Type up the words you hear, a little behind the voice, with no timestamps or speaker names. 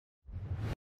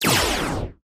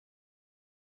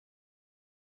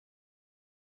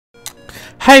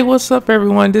Hey, what's up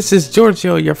everyone? This is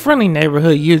Georgio, your friendly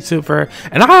neighborhood YouTuber,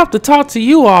 and I have to talk to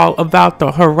you all about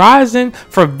the Horizon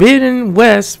Forbidden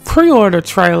West pre-order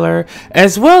trailer,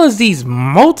 as well as these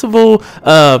multiple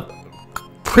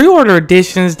pre-order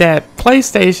editions that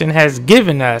PlayStation has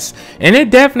given us. And it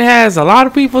definitely has a lot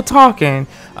of people talking.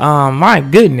 My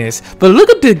goodness. But look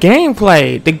at the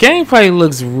gameplay. The gameplay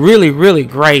looks really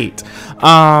great.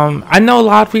 I know a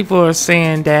lot of people are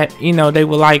saying that, you know, they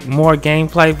would like more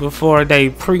gameplay before they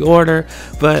pre-order,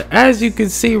 but as you can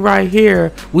see right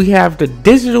here, we have the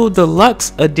digital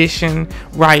deluxe edition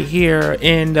right here,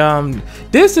 and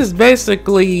this is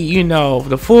basically, you know,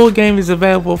 the full game is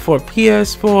available for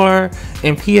PS4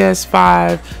 and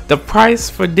PS5. The price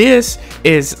for this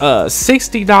is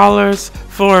 $60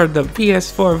 for the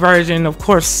PS4 version, of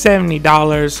course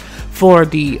 $70 for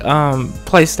the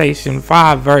PlayStation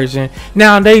 5 version.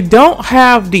 Now they don't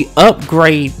have the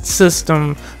upgrade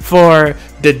system for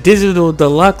the digital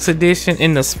deluxe edition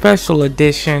and the special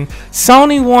edition.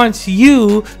 Sony wants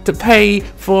you to pay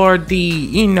for the,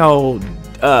 you know,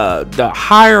 the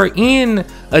higher end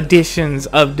editions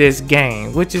of this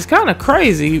game, which is kind of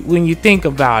crazy when you think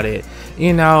about it.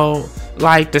 You know,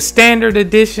 like the standard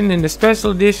edition and the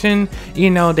special edition, you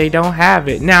know, they don't have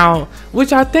it now,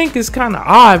 which I think is kind of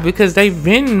odd because they've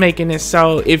been making it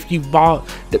so if you bought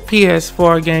the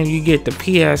PS4 game, you get the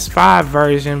PS5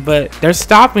 version, but they're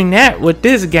stopping that with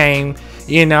this game,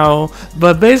 you know.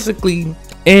 But basically,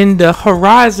 in the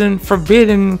Horizon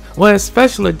Forbidden West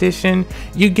Special Edition,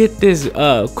 you get this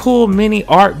cool mini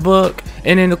art book,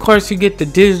 and then of course you get the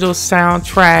digital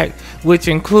soundtrack, which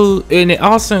it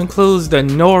also includes the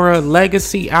Nora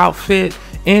Legacy outfit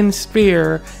and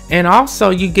spear, and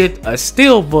also you get a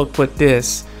steel book with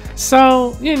this.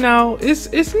 So, you know,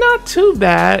 it's not too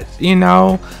bad, you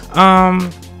know.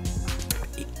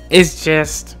 It's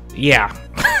just, yeah.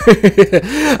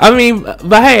 I mean,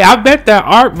 but hey, I bet that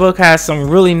art book has some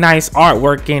really nice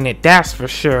artwork in it, that's for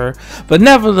sure. But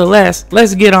nevertheless,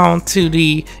 let's get on to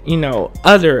the, you know,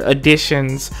 other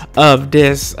editions of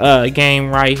this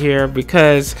game right here,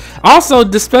 because also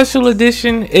the special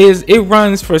edition it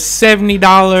runs for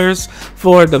 $70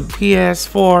 for the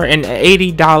PS4 and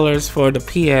 $80 for the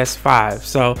PS5.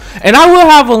 So, and I will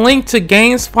have a link to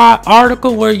GameSpot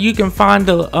article where you can find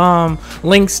the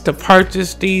links to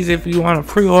purchase these if you want to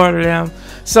pre-order them.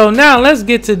 So now let's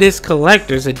get to this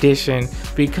collector's edition,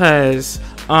 because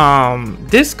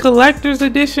this collector's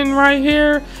edition right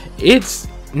here, it's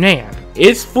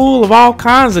full of all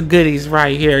kinds of goodies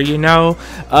right here, you know.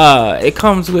 It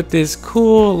comes with this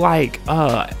cool, like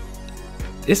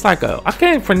it's like I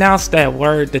can't pronounce that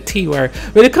word, the T word,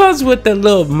 but it comes with the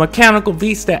little mechanical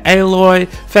beast that Aloy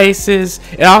faces.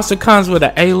 It also comes with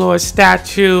an Aloy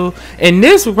statue, and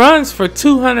this runs for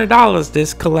 $200,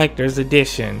 this collector's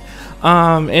edition.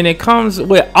 And it comes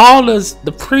with all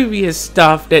the previous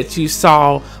stuff that you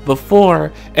saw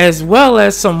before, as well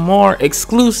as some more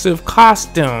exclusive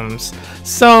costumes.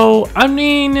 So, I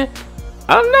mean,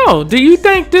 I don't know. Do you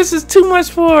think this is too much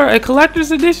for a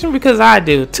collector's edition? Because I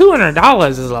do. $200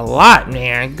 is a lot,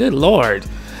 man. Good lord.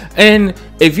 And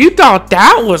if you thought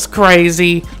that was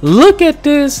crazy, look at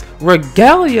this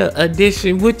Regalia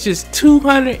edition, which is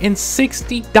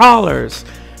 $260.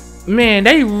 Man,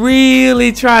 they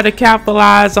really try to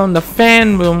capitalize on the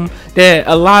fandom that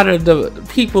a lot of the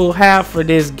people have for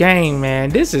this game, man.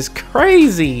 This is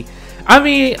crazy. I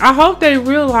mean, I hope they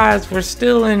realize we're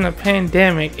still in a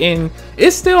pandemic, and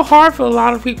it's still hard for a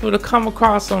lot of people to come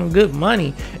across some good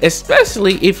money,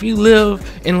 especially if you live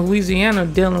in Louisiana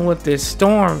dealing with this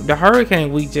storm, the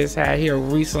hurricane we just had here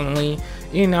recently.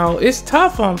 You know, it's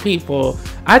tough on people.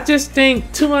 I just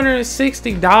think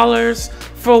 $260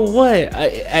 for what?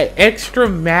 An extra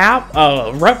map,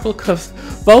 a replica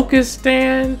focus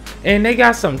stand, and they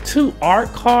got some 2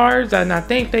 art cards, and I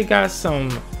think they got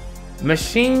some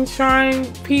machine shrine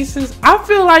pieces. I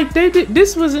feel like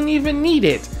this wasn't even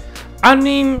needed. I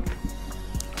mean,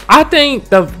 I think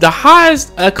the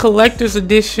highest a collector's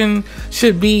edition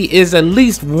should be is at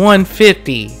least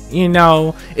 $150. You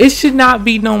know, it should not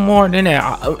be no more than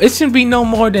that. It should be no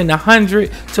more than $100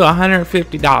 to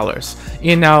 $150.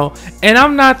 You know, and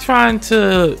I'm not trying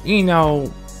to, you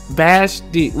know, bash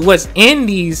what's in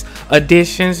these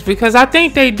editions, because I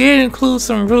think they did include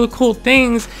some really cool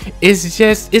things. It's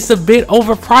just, it's a bit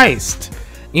overpriced,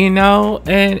 you know,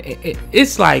 and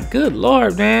it's like, good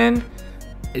lord, man,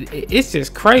 it's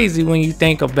just crazy when you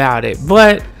think about it.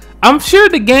 But I'm sure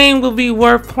the game will be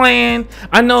worth playing.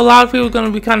 I know a lot of people are going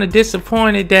to be kind of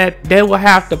disappointed that they will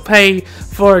have to pay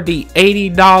for the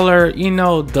 $80, you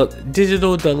know, the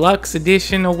digital deluxe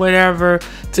edition or whatever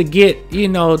to get, you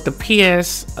know, the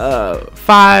PS5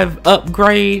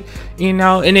 upgrade, you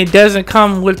know, and it doesn't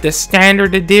come with the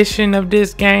standard edition of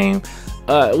this game,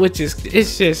 which is,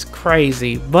 it's just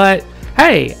crazy. But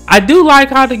hey, I do like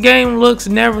how the game looks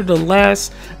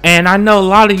nevertheless, and I know a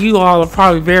lot of you all are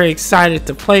probably very excited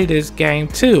to play this game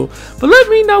too. But let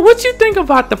me know what you think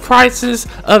about the prices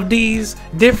of these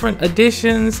different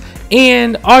editions,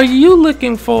 and are you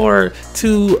looking forward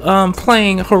to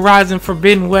playing Horizon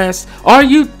Forbidden West? Are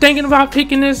you thinking about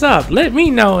picking this up? Let me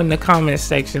know in the comment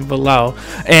section below,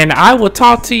 and I will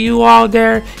talk to you all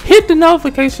there. Hit the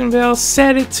notification bell,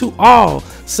 set it to all,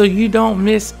 so you don't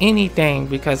miss anything,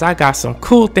 because I got some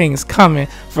cool things coming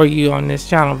for you on this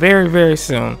channel very, very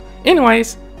soon.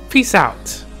 Anyways, peace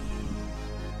out.